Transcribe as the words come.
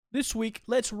This week,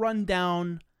 let's run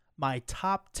down my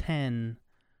top 10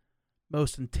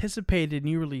 most anticipated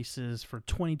new releases for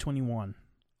 2021,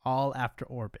 all after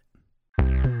Orbit.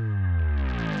 Roger,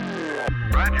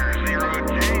 0,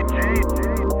 J.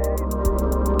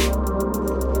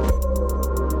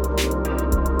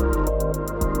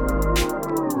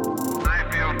 I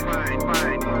feel fine.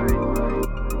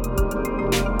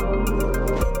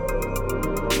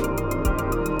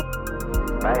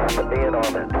 Nice to be in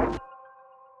orbit.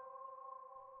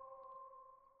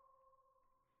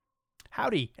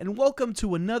 Howdy, and welcome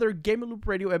to another Gamer Loop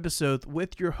Radio episode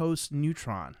with your host,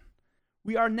 Neutron.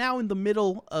 We are now in the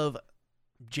middle of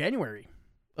January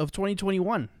of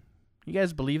 2021. You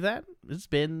guys believe that? It's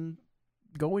been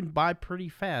going by pretty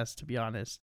fast, to be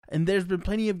honest. And there's been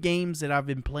plenty of games that I've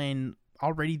been playing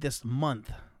already this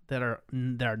month that are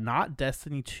not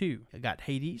Destiny 2. I got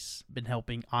Hades, been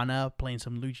helping Anna playing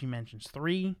some Luigi Mansions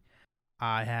 3.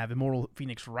 I have Immortal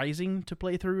Phoenix Rising to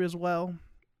play through as well.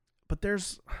 But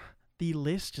the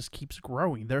list just keeps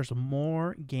growing. There's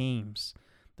more games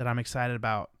that I'm excited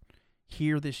about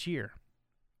here this year.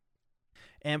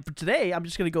 And for today, I'm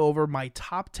just going to go over my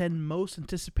top 10 most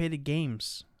anticipated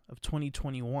games of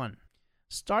 2021.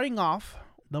 Starting off,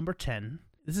 number 10.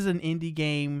 This is an indie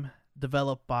game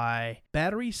developed by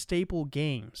Battery Staple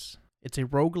Games. It's a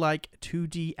roguelike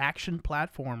 2D action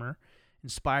platformer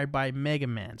inspired by Mega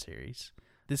Man series.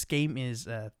 This game is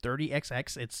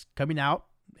 30XX. It's coming out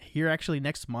here actually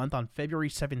next month on February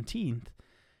 17th.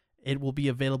 It will be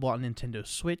available on Nintendo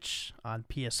Switch, on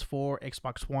PS4,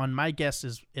 Xbox One. My guess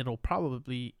is it'll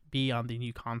probably be on the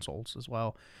new consoles as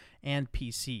well, and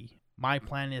PC. My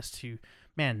plan is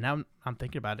now I'm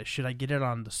thinking about it. Should I get it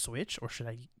on the Switch or should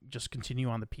I just continue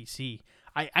on the PC?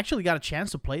 I actually got a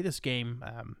chance to play this game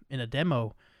in a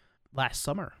demo last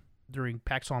summer. During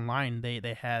PAX Online,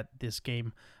 they had this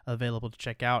game available to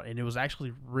check out, and it was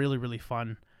actually really, really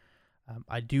fun.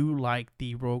 I do like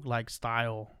the roguelike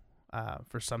style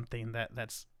for something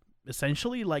that's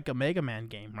essentially like a Mega Man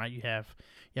game, right? You have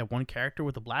one character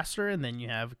with a blaster, and then you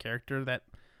have a character that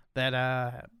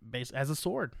has a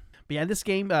sword. But yeah, this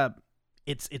game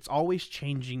it's always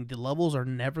changing. The levels are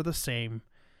never the same.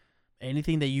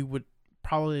 Anything that you would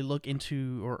probably look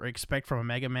into or expect from a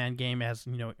Mega Man game has,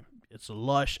 it's a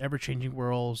lush, ever-changing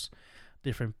worlds,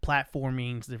 different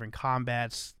platformings, different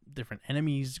combats, different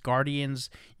enemies, guardians.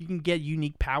 You can get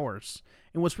unique powers.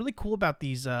 And what's really cool about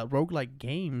these roguelike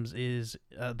games is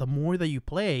the more that you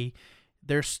play,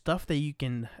 there's stuff that you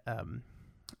can...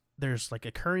 there's like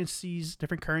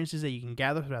different currencies that you can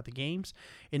gather throughout the games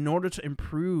in order to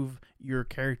improve your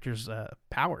character's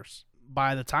powers.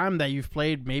 By the time that you've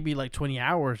played maybe like 20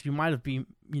 hours, you might be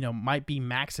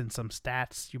maxing some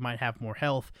stats. You might have more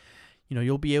health.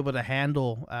 You'll be able to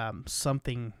handle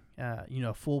something,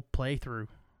 full playthrough,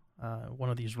 one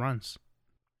of these runs.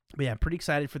 But yeah, I'm pretty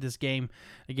excited for this game.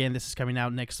 Again, this is coming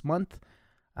out next month,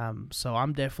 so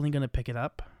I'm definitely going to pick it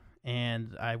up,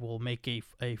 and I will make a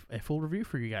full review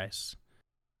for you guys.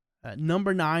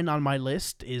 Number 9 on my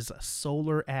list is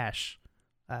Solar Ash.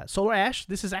 Solar Ash,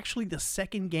 this is actually the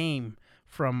second game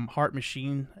from Heart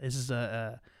Machine. This is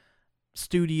a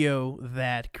studio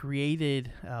that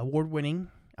created award-winning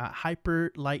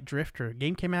Hyper Light Drifter.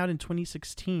 Game came out in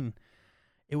 2016.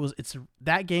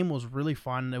 That game was really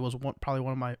fun. It was probably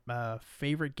one of my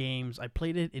favorite games. I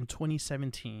played it in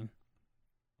 2017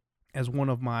 as one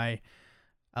of my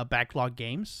backlog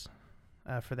games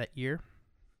for that year.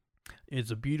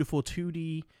 It's a beautiful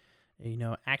 2D,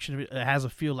 action. It has a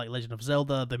feel like Legend of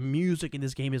Zelda. The music in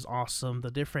this game is awesome.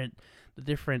 The different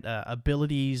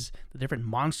abilities, the different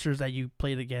monsters that you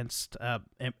played against.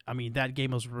 That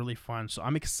game was really fun. So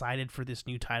I'm excited for this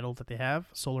new title that they have,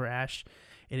 Solar Ash.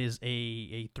 It is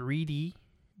a 3D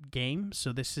game. So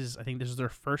I think this is their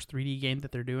first 3D game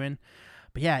that they're doing.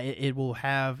 But yeah, it will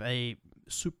have a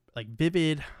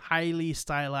vivid, highly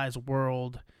stylized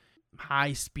world,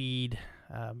 high speed,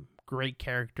 great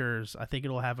characters. I think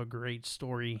it'll have a great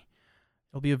story.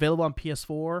 It'll be available on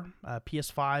PS4,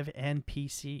 PS5, and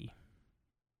PC.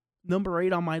 Number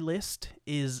 8 on my list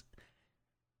is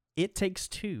It Takes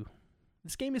Two.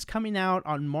 This game is coming out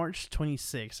on March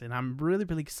 26th, and I'm really,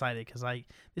 really excited because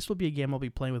this will be a game I'll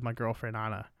be playing with my girlfriend,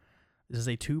 Anna. This is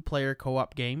a 2-player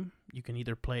co-op game. You can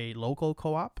either play local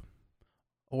co-op,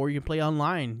 or you can play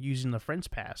online using the Friends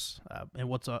Pass. And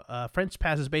what's a Friends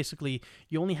Pass is basically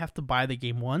you only have to buy the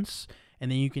game once, and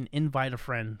then you can invite a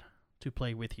friend to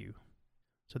play with you.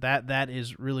 So that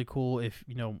is really cool if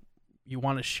you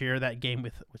want to share that game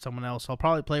with someone else. I'll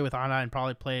probably play with Anna and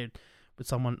probably play it with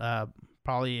someone.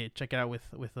 Probably check it out with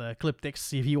Cliptix,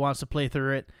 see if he wants to play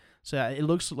through it. So it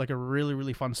looks like a really,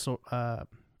 really fun.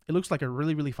 It looks like a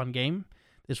really, really fun game.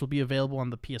 This will be available on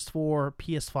the PS4,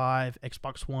 PS5,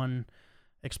 Xbox One,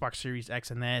 Xbox Series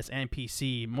X and S, and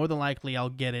PC. More than likely, I'll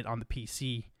get it on the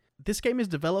PC. This game is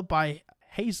developed by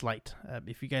Hazelight.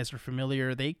 If you guys are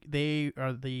familiar, they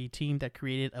are the team that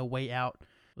created A Way Out.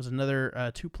 It was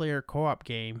another two-player co-op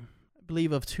game, I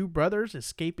believe, of two brothers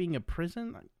escaping a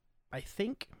prison. I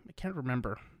think. I can't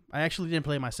remember. I actually didn't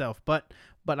play it myself, but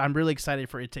I'm really excited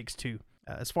for It Takes Two.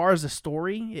 As far as the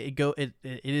story,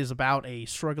 it is about a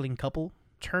struggling couple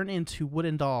turn into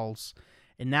wooden dolls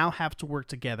and now have to work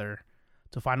together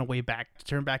to find a way back to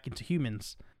turn back into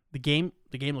humans. The game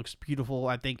looks beautiful.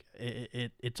 I think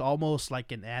it's almost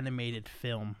like an animated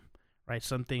film, right?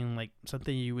 Something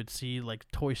you would see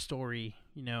like Toy Story,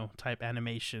 type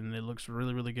animation. It looks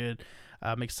really, really good.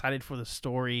 I'm excited for the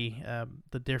story,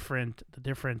 the different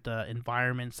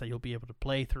environments that you'll be able to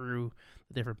play through,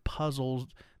 the different puzzles,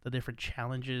 the different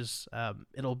challenges. I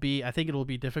think it'll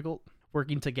be difficult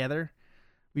working together.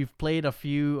 We've played a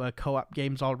few co-op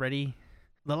games already.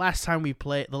 The last one we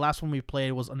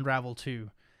played was Unravel 2,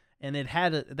 and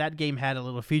that game had a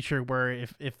little feature where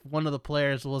if one of the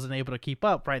players wasn't able to keep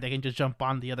up, right, they can just jump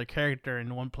on the other character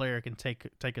and one player can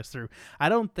take us through. I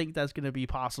don't think that's going to be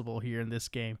possible here in this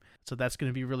game, so that's going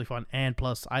to be really fun. And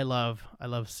plus, I love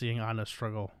seeing Anna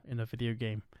struggle in a video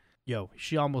game.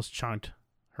 She almost chunked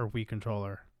her Wii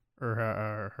controller or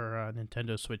her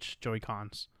Nintendo Switch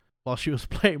Joy-Cons while she was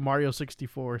playing Mario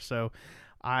 64. So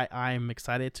I'm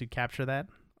excited to capture that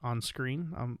on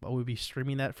screen. I will be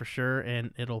streaming that for sure,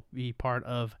 and it'll be part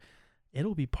of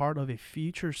a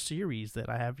future series that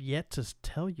I have yet to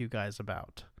tell you guys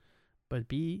about. But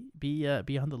be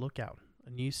on the lookout. A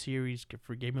new series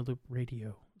for Gamer Loop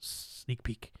Radio. Sneak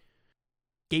peek.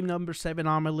 Game number 7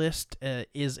 on my list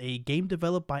is a game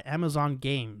developed by Amazon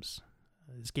Games.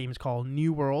 This game is called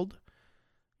New World.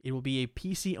 It will be a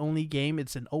PC-only game.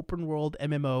 It's an open-world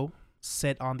MMO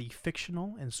set on the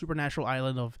fictional and supernatural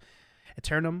island of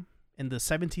Eternum in the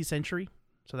 17th century.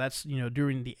 So that's,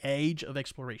 during the age of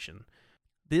exploration.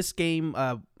 This game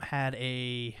had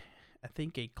a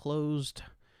closed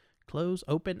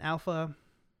open alpha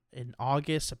in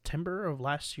September of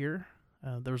last year.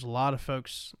 There was a lot of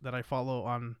folks that I follow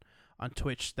on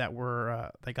Twitch that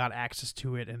got access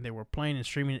to it, and they were playing and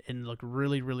streaming it, and it looked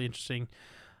really, really interesting.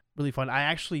 Really fun. I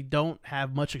actually don't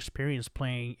have much experience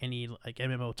playing any like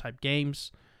MMO type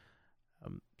games,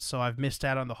 so I've missed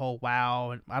out on the whole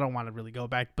WoW, and I don't want to really go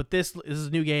back. But this is a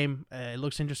new game. It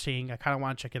looks interesting. I kind of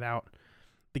want to check it out.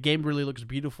 The game really looks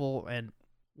beautiful, and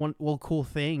one cool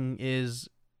thing is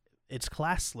it's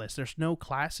classless. There's no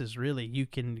classes really. You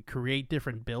can create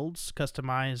different builds,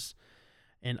 customize,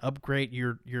 and upgrade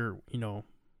your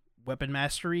weapon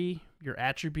mastery, your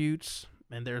attributes.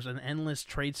 And there's an endless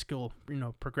trade skill,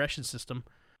 progression system.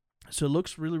 So it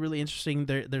looks really, really interesting.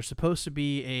 There's supposed to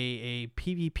be a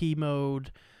PvP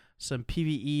mode, some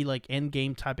PvE like end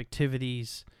game type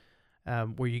activities,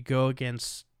 where you go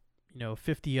against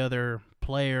 50 other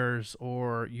players,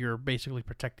 or you're basically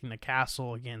protecting the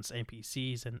castle against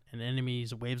NPCs and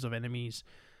enemies, waves of enemies.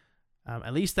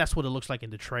 At least that's what it looks like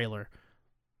in the trailer.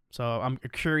 So I'm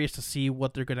curious to see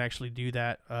what they're going to actually do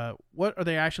what are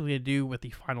they actually going to do with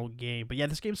the final game? But yeah,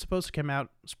 this game's supposed to come out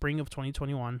spring of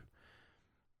 2021.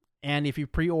 And if you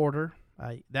pre-order,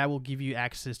 that will give you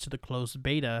access to the closed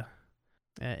beta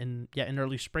in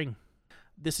early spring.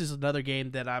 This is another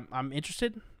game that I'm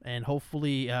interested, and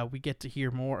hopefully we get to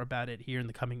hear more about it here in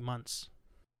the coming months.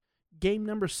 Game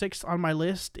number 6 on my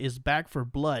list is Back 4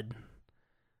 Blood.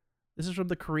 This is from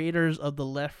the creators of the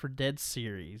Left 4 Dead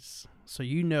series, so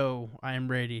I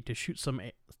am ready to shoot some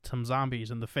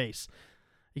zombies in the face.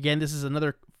 Again, this is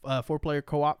another 4-player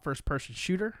co-op first-person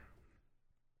shooter.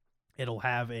 It'll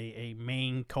have a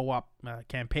main co-op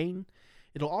campaign.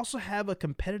 It'll also have a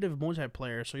competitive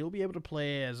multiplayer, so you'll be able to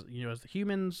play as as the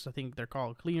humans. I think they're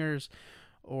called cleaners,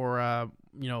 or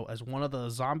as one of the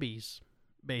zombies,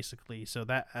 basically. So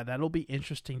that'll be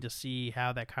interesting to see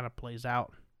how that kind of plays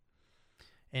out.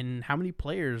 And how many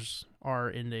players are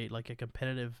in a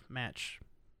competitive match.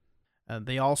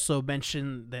 They also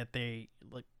mentioned that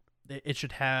it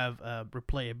should have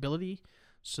replayability,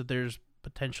 so there's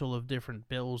potential of different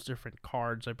builds, different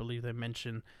cards. I believe they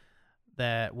mentioned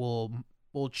that will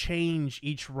change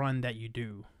each run that you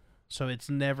do, so it's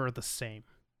never the same.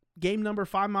 Game number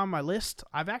 5 on my list.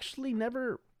 I've actually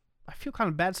never. I feel kind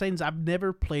of bad saying this. I've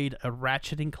never played a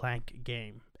Ratchet and Clank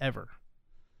game ever.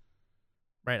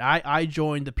 Right, I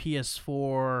joined the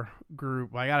PS4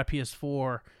 group. I got a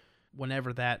PS4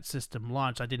 whenever that system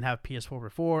launched. I didn't have PS4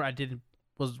 before.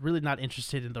 Was really not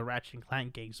interested in the Ratchet and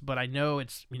Clank games, but I know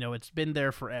it's been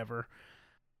there forever.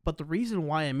 But the reason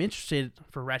why I'm interested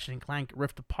for Ratchet and Clank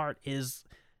Rift Apart is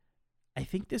I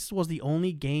think this was the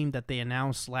only game that they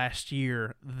announced last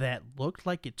year that looked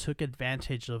like it took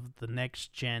advantage of the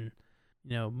next gen.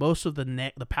 Most of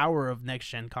the power of next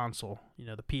gen console.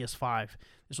 The PS5.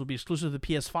 This will be exclusive to the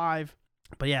PS5.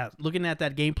 But yeah, looking at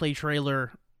that gameplay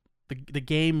trailer, the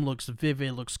game looks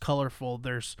vivid, looks colorful.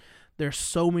 There's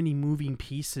so many moving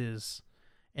pieces,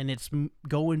 and it's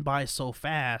going by so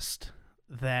fast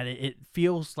that it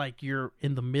feels like you're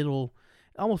in the middle.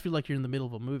 I almost feel like you're in the middle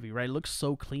of a movie, right? It looks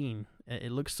so clean.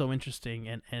 It looks so interesting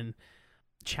and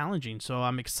challenging. So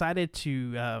I'm excited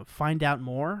to find out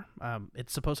more.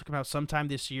 It's supposed to come out sometime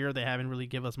this year. They haven't really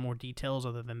given us more details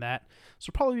other than that.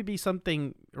 So probably be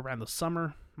something around the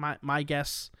summer, my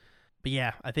guess. But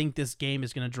yeah, I think this game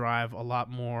is going to drive a lot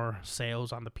more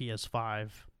sales on the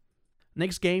PS5.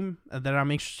 Next game that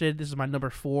I'm interested in, this is my number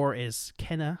 4, is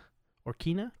Kena,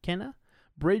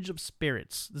 Bridge of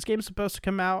Spirits. This game is supposed to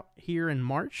come out here in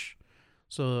March,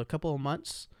 so a couple of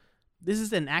months. This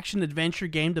is an action-adventure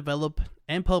game developed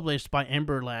and published by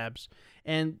Ember Labs.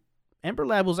 And Ember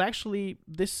Lab was actually,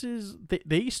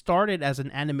 they started as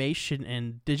an animation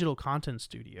and digital content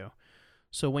studio.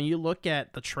 So when you look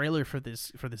at the trailer for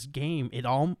this game,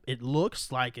 it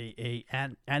looks like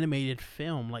an animated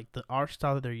film. Like the art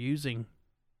style that they're using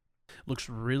looks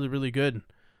really, really good.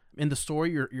 In the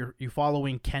story, you're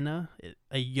following Kena,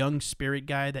 a young spirit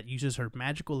guide that uses her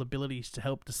magical abilities to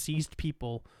help deceased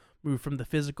people move from the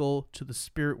physical to the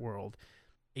spirit world.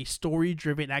 A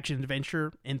story-driven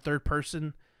action-adventure in third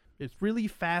person. It's really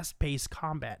fast-paced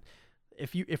combat.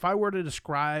 If I were to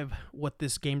describe what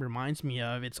this game reminds me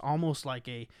of, it's almost like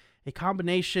a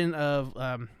combination of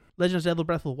Legend of Zelda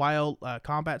Breath of the Wild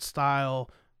combat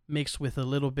style mixed with a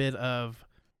little bit of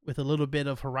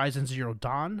Horizon Zero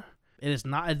Dawn.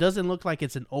 It doesn't look like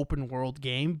it's an open world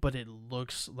game, but it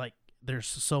looks like there's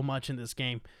so much in this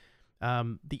game.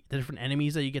 The different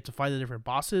enemies that you get to fight, the different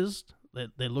bosses,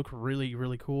 they look really,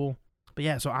 really cool. But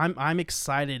yeah, so I'm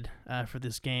excited for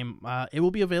this game. It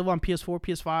will be available on PS4,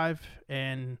 PS5,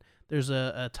 and there's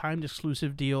a timed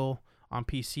exclusive deal on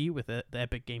PC with the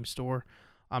Epic Game Store.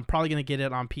 I'm probably gonna get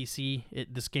it on PC.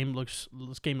 This game looks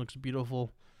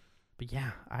beautiful. But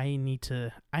yeah, I need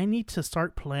to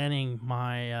start planning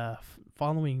my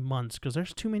following months because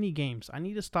there's too many games. I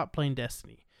need to stop playing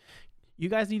Destiny. You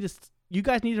guys need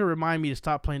to remind me to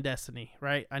stop playing Destiny,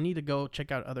 right? I need to go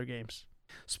check out other games.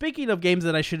 Speaking of games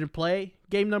that I shouldn't play,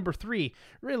 game number 3,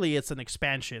 really it's an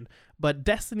expansion, but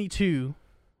Destiny 2,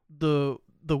 the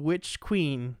Witch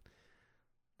Queen,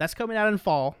 that's coming out in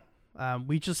fall.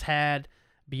 We just had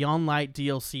Beyond Light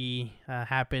DLC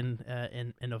happen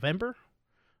in November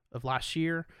of last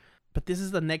year, but this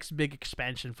is the next big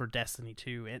expansion for Destiny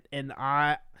 2, and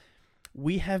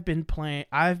I've been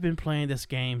playing this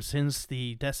game since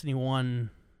the Destiny 1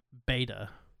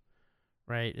 beta.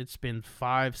 Right, it's been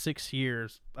 5-6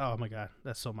 years. Oh my god,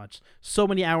 that's so much. So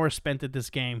many hours spent at this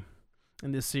game,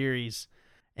 in this series,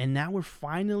 and now we're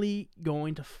finally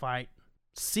going to fight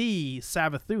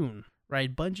Savathun.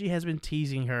 Right, Bungie has been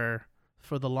teasing her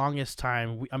for the longest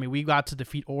time. We got to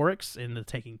defeat Oryx in the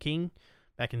Taken King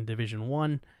back in Division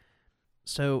 1,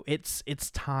 so it's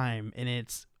time, and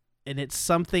it's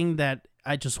something that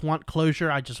I just want closure.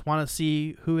 I just want to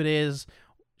see who it is.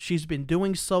 She's been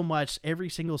doing so much every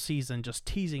single season, just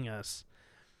teasing us.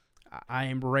 I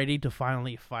am ready to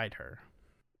finally fight her.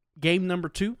 Game number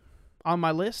 2 on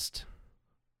my list.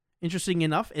 Interesting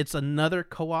enough, it's another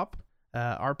co-op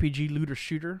RPG looter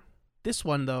shooter. This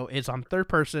one, though, is on third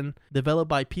person, developed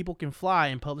by People Can Fly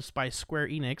and published by Square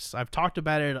Enix. I've talked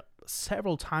about it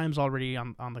several times already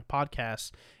on the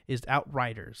podcast, is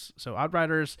Outriders. So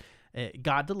Outriders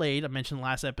got delayed, I mentioned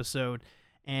last episode,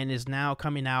 and is now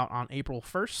coming out on April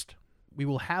 1st. We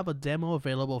will have a demo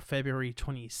available February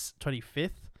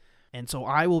 25th. And so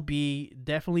I will be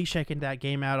definitely checking that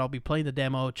game out. I'll be playing the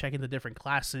demo, checking the different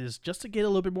classes, just to get a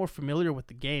little bit more familiar with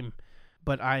the game.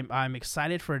 But I'm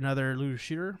excited for another looter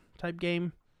shooter type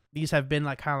game. These have been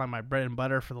kind of like my bread and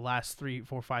butter for the last 3,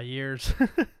 4, 5 years.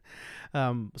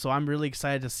 So I'm really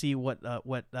excited to see what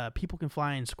People Can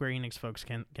Fly and Square Enix folks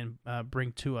can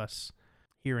bring to us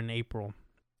here in April.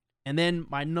 And then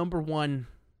my number 1,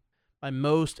 my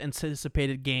most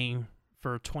anticipated game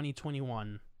for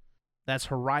 2021, that's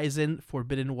Horizon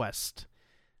Forbidden West.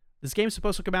 This game is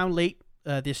supposed to come out late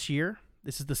this year.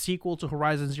 This is the sequel to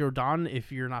Horizon Zero Dawn,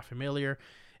 if you're not familiar.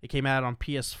 It came out on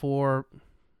PS4,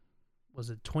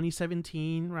 was it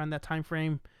 2017, around that time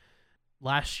frame?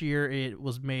 Last year, it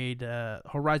was made,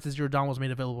 Horizon Zero Dawn was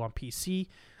made available on PC.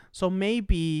 So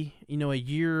maybe, a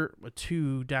year or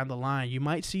 2 down the line, you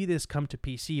might see this come to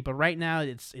PC. But right now,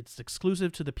 it's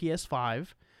exclusive to the PS5.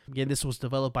 Again, this was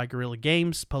developed by Guerrilla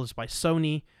Games, published by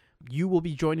Sony. you will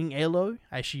be joining Aloy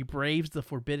as she braves the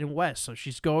Forbidden West. So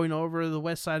she's going over the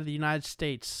west side of the United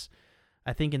States.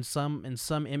 I think in some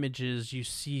images you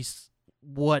see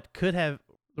what could have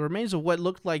the remains of what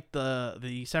looked like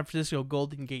the San Francisco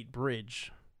Golden Gate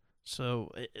Bridge.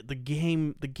 So the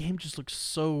game just looks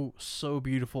so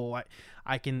beautiful.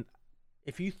 I can,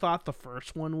 if you thought the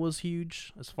first one was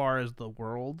huge as far as the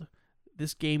world,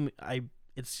 this game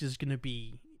it's just gonna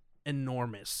be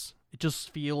enormous. It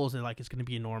just feels like it's gonna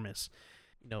be enormous.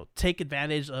 Take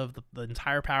advantage of the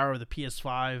entire power of the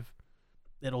PS5.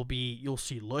 You'll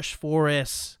see lush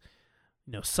forests,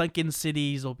 sunken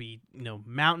cities. There'll be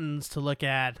mountains to look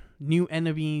at, new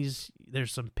enemies.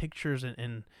 There's some pictures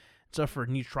and stuff for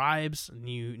new tribes,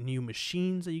 new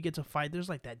machines that you get to fight. There's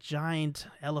like that giant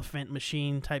elephant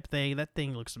machine type thing. That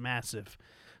thing looks massive.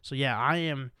 So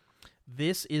yeah,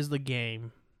 this is the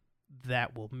game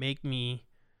that will make me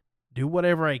do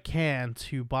whatever I can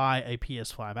to buy a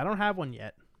PS5. I don't have one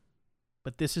yet,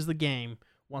 but this is the game.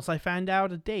 Once I find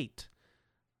out a date,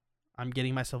 I'm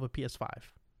getting myself a PS5.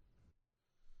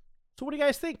 So what do you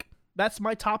guys think? That's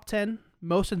my top 10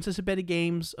 most anticipated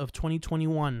games of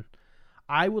 2021.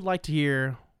 I would like to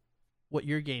hear what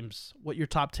your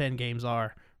top 10 games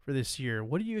are for this year.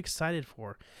 What are you excited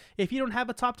for? If you don't have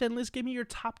a top 10 list, give me your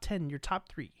top 10, your top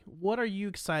 3. What are you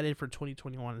excited for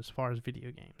 2021 as far as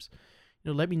video games?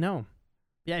 Let me know.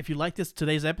 Yeah, if you like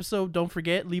today's episode, don't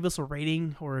forget, leave us a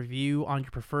rating or review on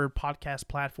your preferred podcast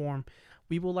platform.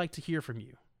 We would like to hear from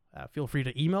you. Feel free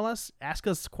to email us, ask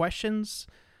us questions,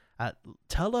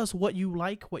 tell us what you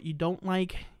like, what you don't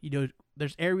like.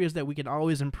 There's areas that we can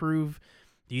always improve.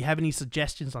 Do you have any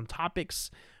suggestions on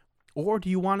topics? Or do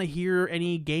you want to hear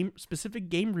any specific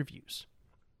game reviews?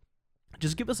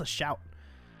 Just give us a shout.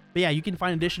 But yeah, you can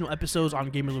find additional episodes on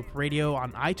Gamer Loop Radio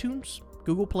on iTunes,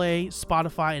 Google Play,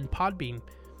 Spotify, and Podbean.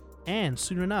 And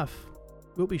soon enough,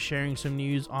 we'll be sharing some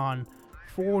news on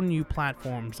 4 new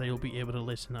platforms that you'll be able to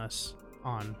listen to us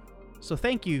on. So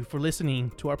thank you for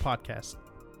listening to our podcast.